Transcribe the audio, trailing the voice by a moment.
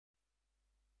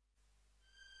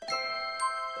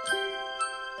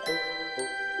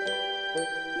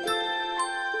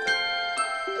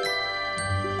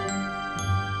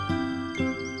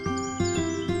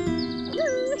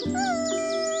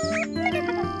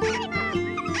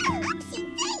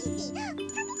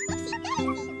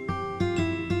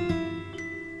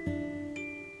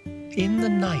in the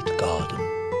night garden.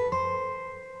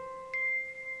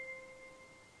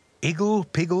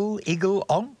 Igglepiggle,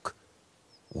 Igglenonk,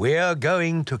 we're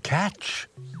going to catch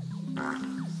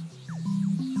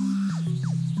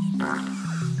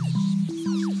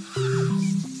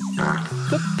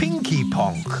the Pinky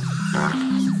Ponk.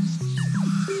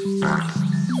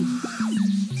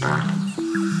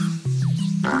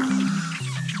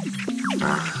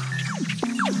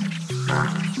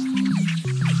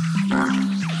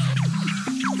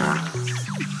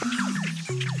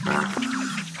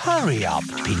 Hurry up,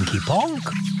 Pinky Ponk.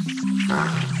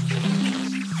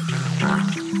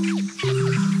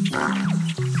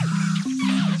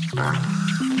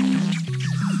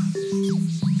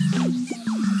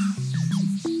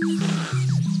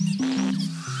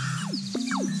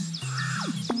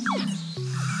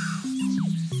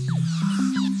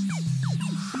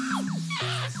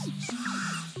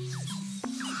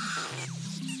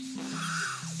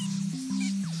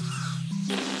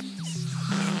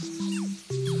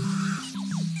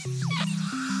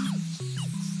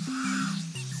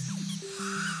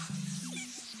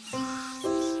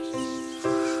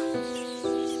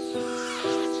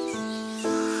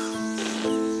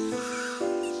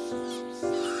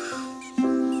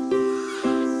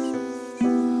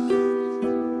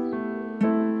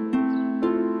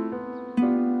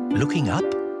 Looking up,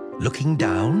 looking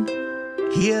down,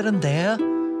 here and there,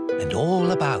 and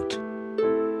all about.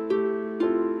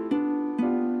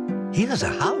 Here's a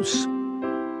house.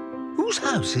 Whose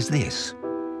house is this?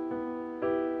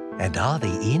 And are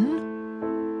they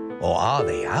in? Or are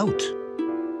they out?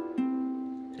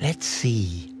 Let's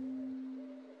see.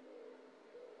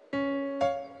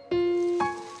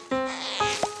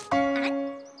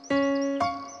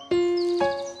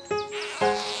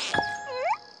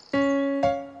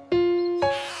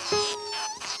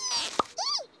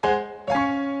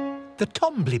 The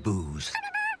Tombliboos.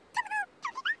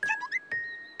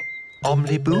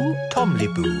 Omliboo,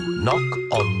 Tombliboo, knock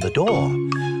on the door.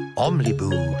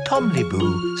 Omliboo,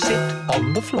 Tombliboo, sit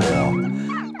on the floor.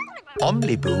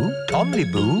 Omliboo,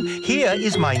 Tombliboo, here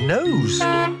is my nose.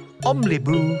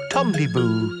 Omliboo,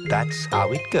 Tombliboo, that's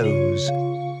how it goes.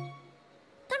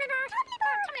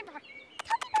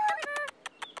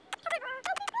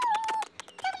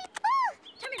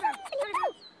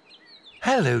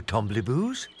 Hello,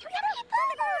 Tombliboos.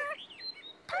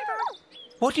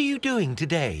 What are you doing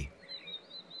today?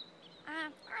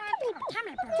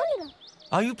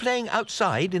 Are you playing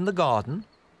outside in the garden?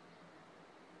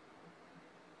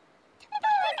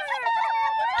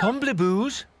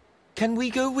 Tombliboos, can we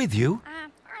go with you?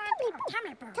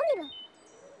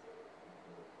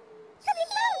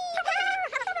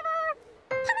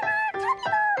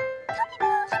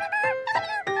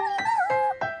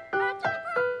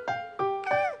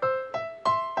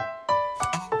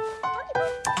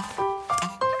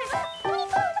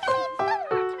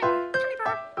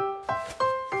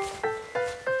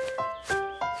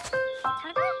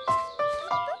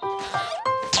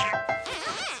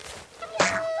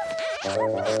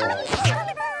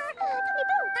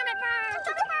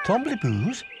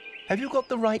 Tombliboos, have you got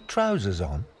the right trousers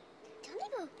on?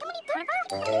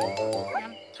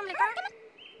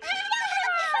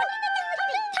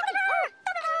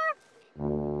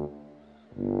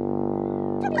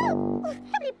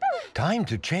 Time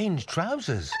to change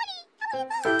trousers.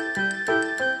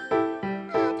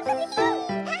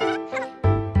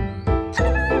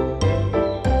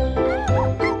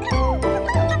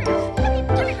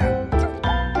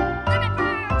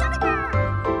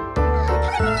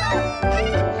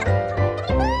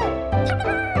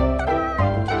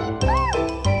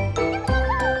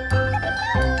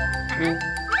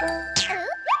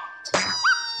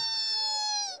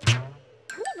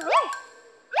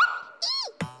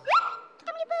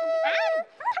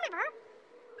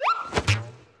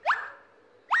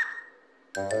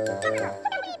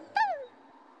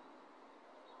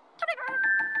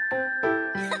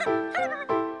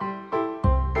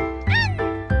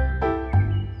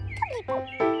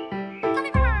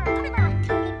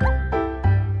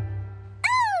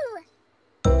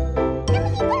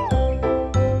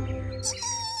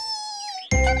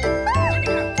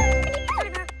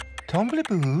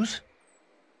 Tombliboos,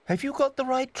 have you got the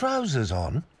right trousers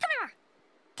on?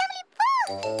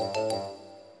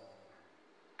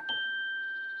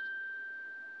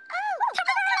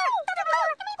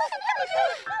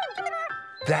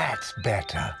 That's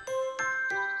better.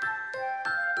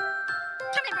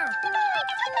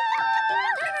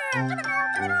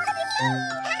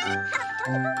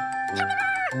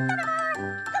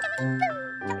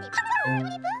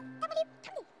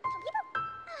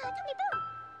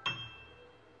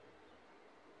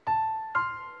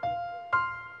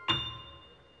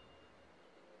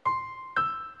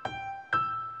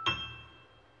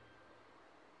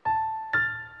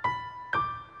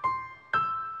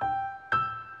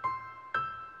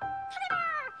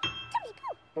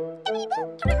 The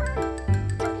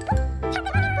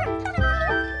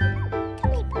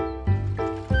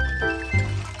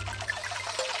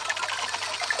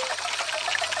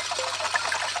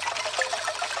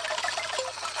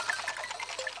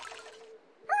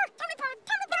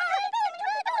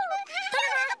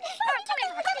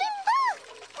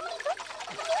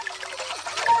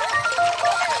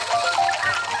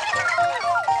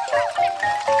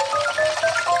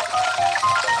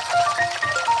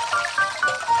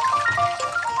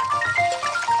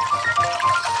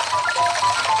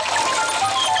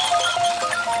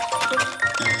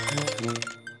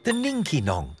Ninky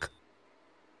Nonk.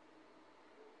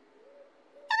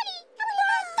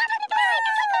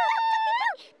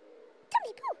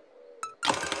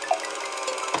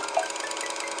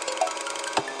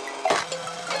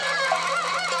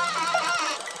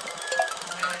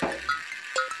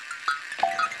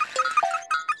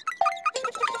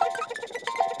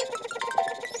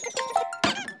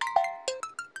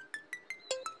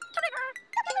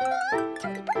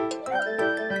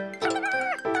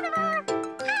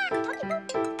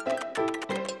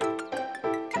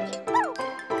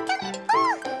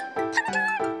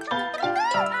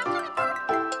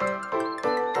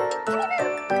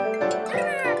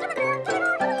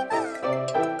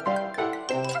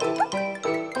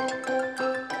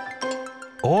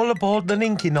 All aboard the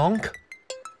Ninky Nonk.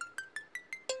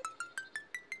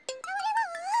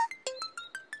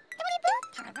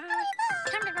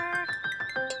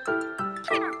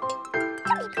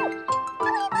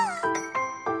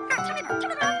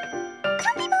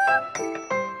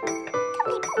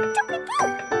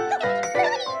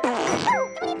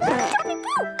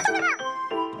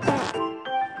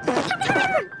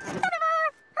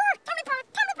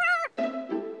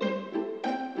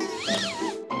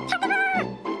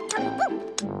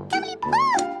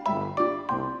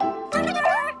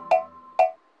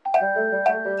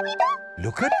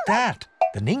 Look at that!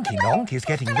 The Ninky Nonk is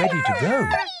getting ready to go.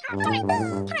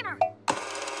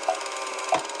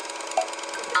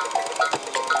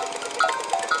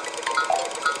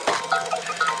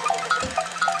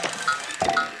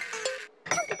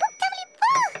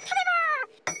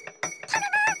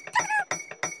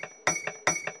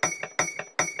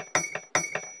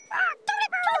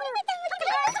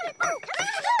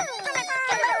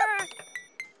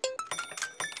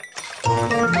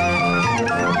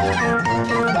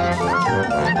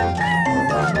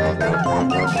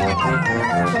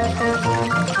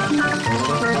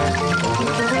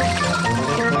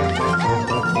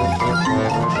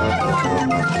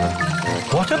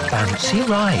 What a bouncy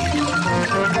ride!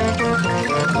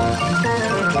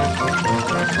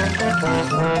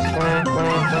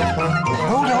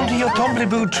 Hold on to your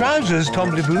Tombliboo trousers,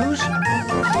 Tombliboos.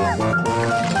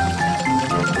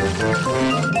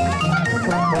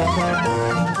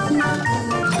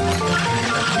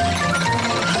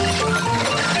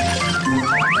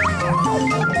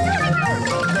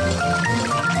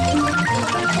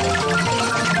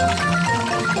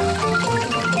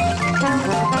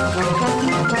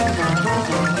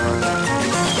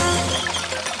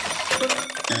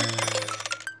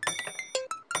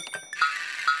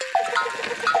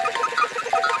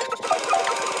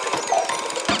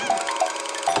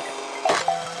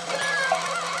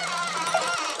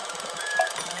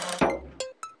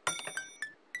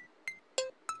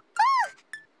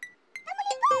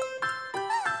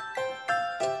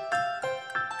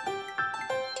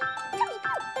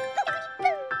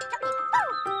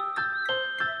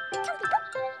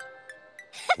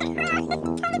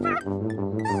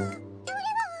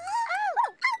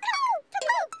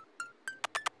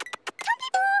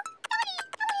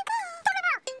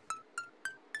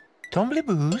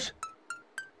 Tombliboos,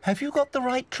 have you got the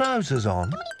right trousers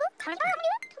on?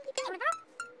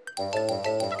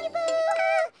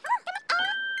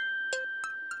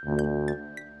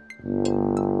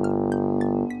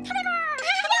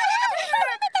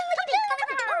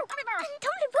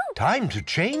 Time to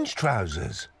change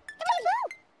trousers.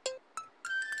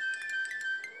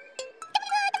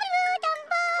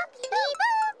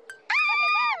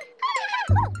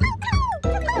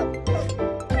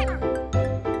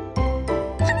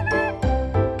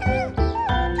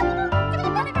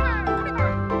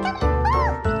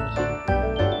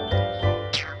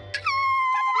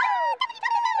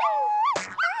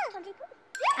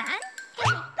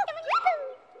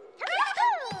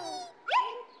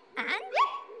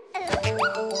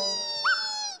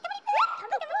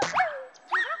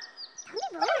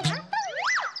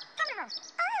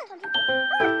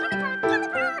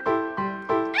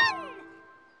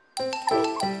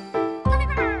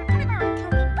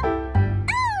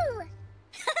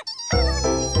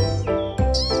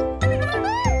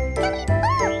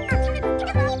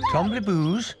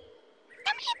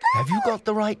 you got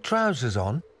the right trousers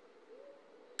on?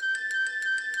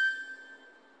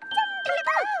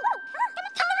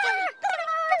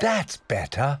 That's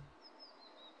better.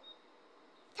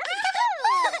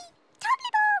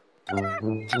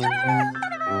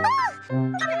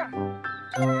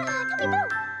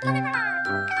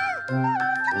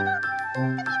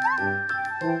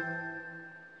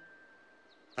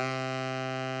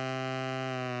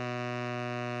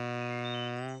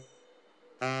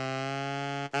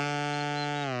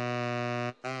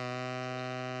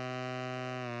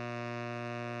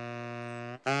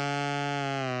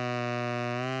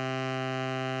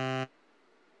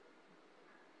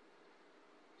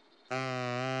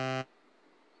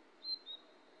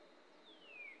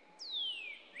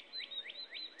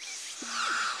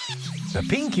 The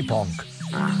Pinky Ponk.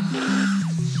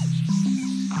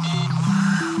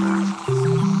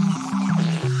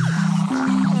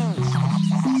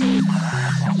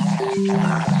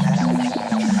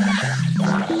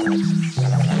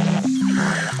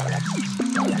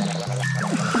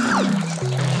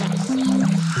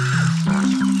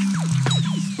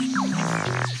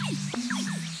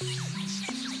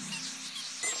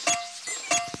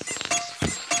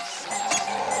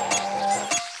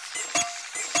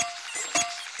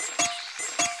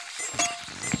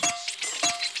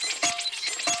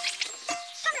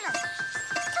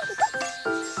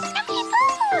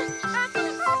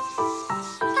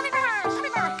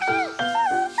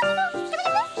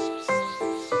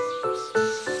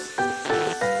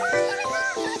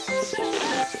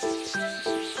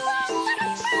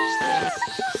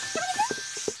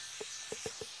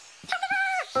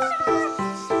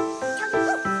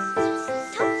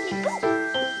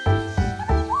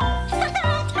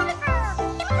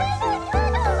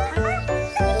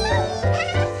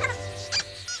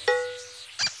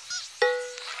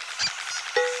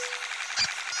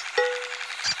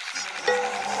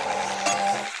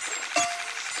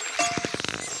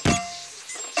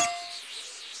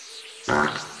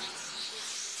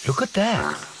 Look at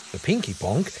that. The Pinky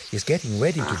Ponk is getting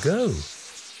ready to go.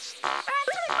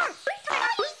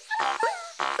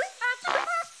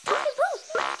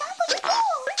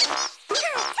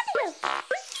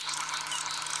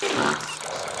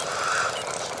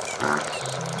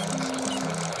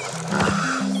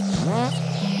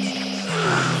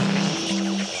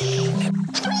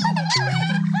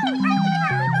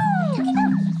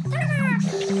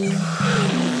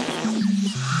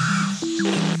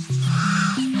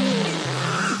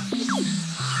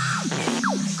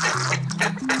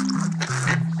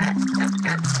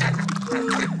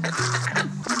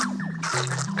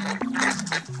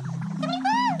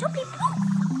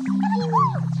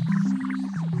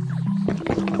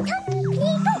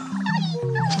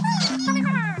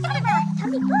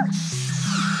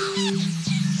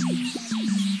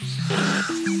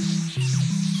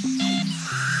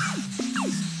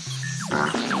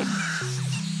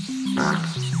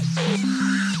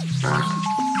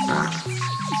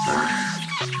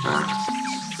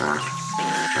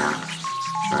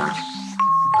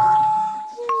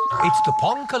 It's the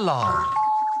Ponk alarm.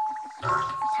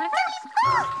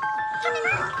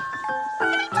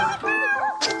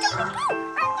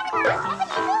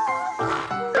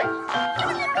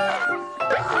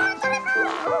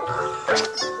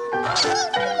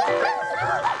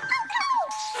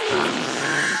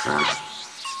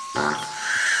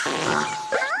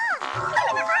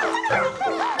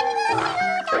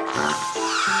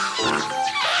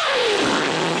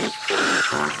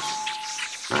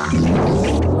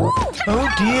 Oh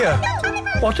dear,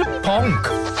 what a Ponk!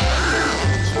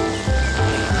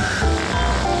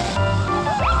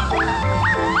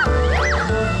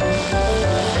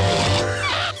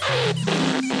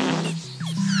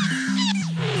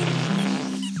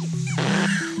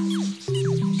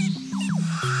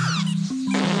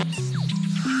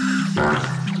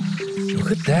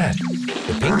 Look at that,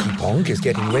 the Pinky Ponk is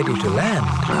getting ready to land.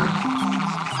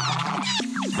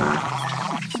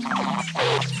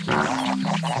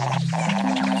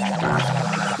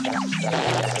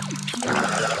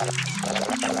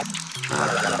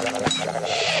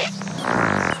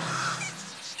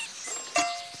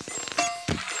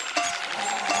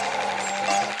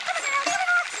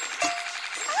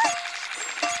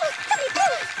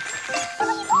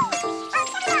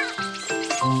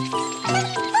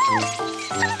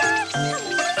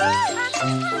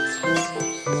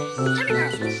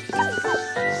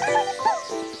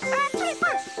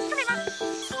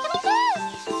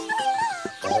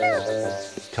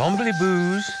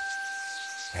 Tombliboos,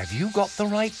 have you got the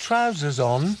right trousers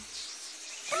on?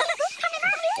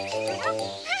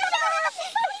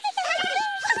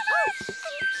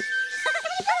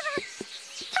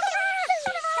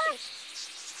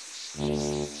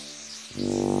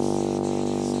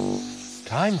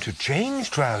 Time to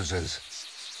change trousers.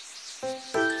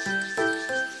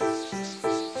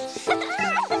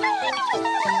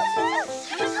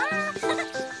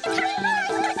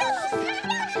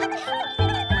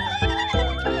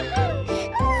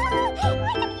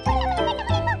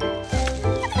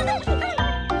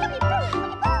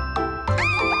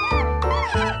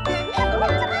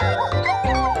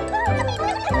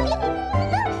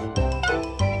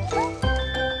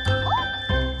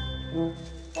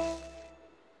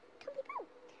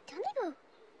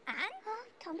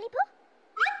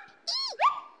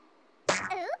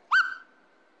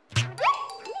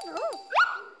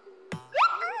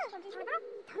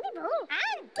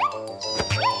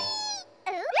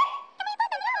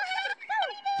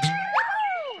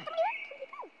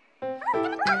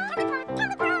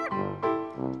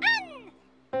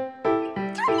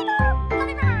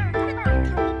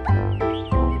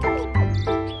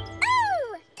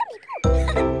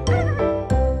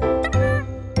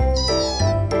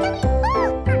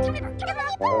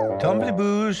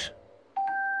 Tombliboos,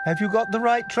 have you got the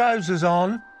right trousers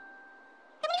on?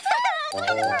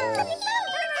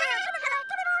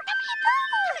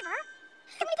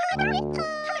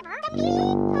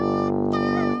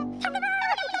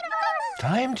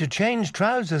 Time to change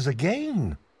trousers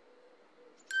again.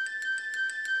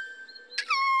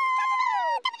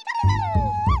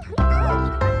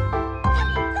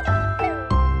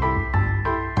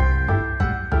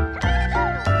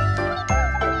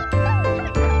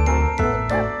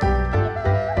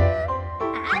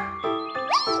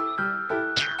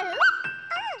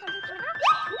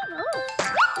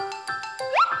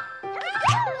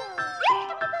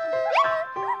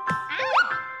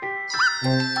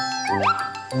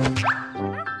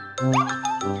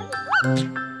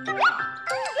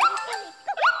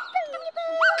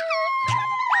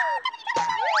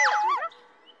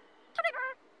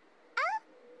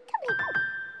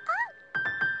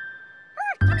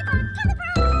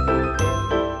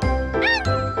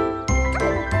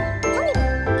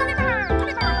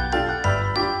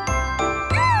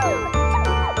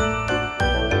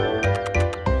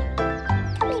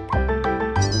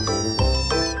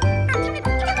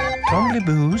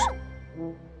 Tombliboos,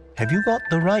 have you got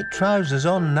the right trousers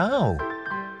on now?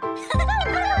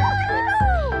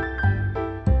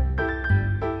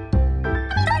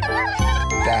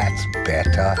 That's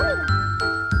better.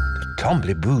 The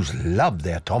Tombliboos love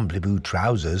their Tombliboo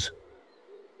trousers.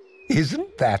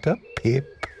 Isn't that a pip?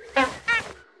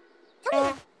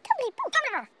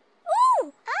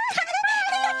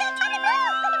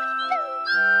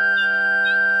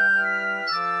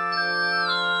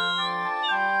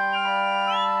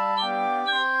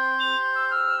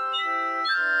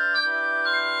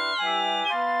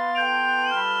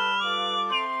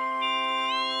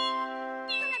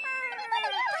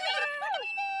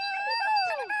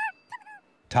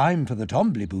 Time for the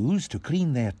Tombliboos to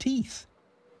clean their teeth.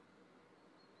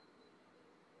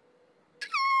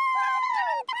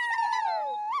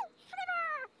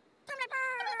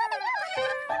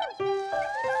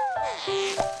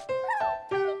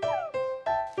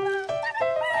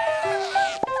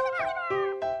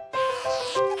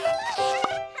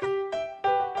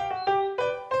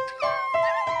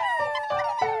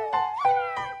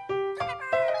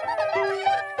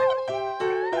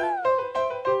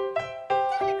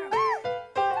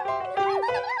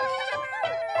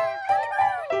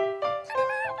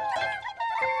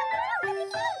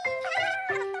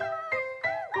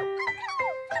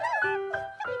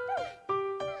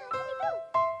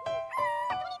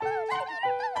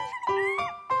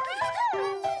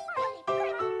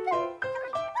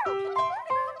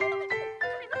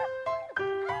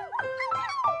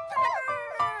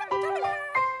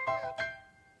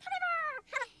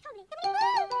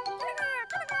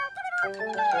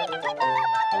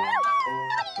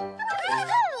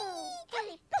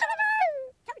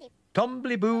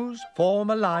 Tombliboos, form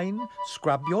a line,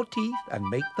 scrub your teeth and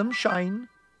make them shine.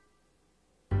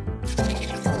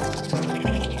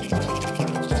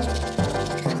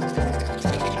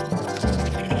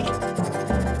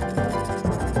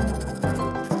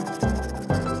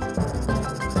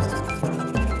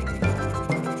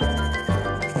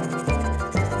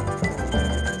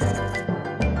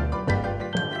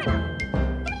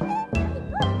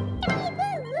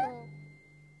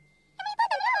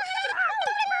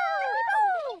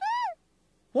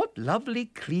 What lovely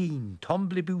clean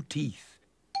Tombliboo teeth.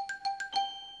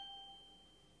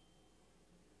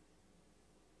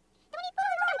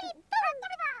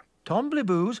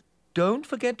 Tombliboos, don't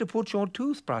forget to put your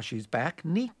toothbrushes back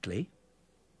neatly.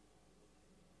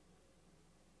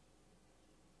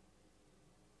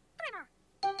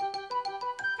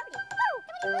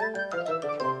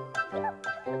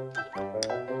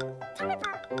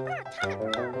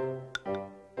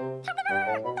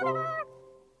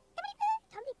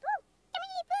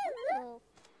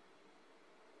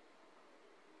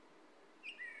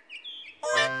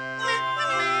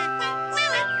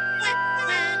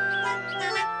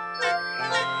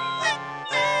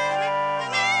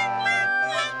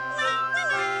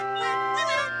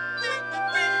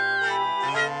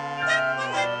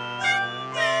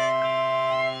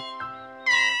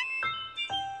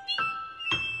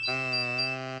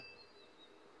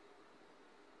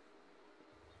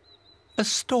 A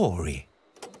story.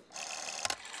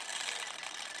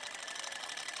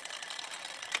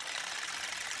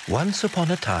 Once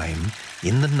upon a time,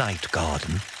 in the night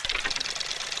garden,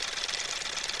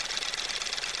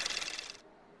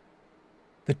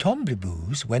 the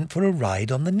Tombliboos went for a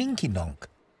ride on the Ninky Nonk.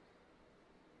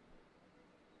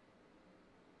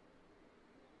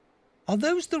 Are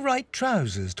those the right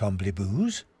trousers,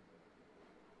 Tombliboos?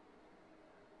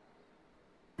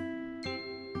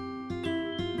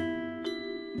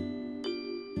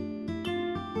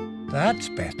 That's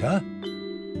better.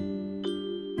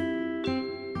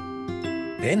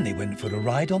 Then they went for a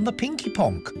ride on the Pinky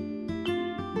Ponk.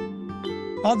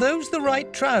 Are those the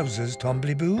right trousers,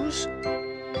 Tombliboos?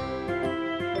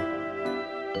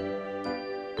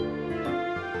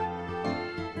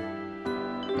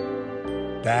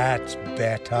 That's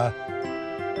better.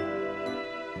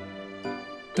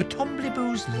 The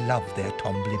Tombliboos love their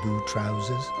Tombliboo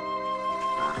trousers.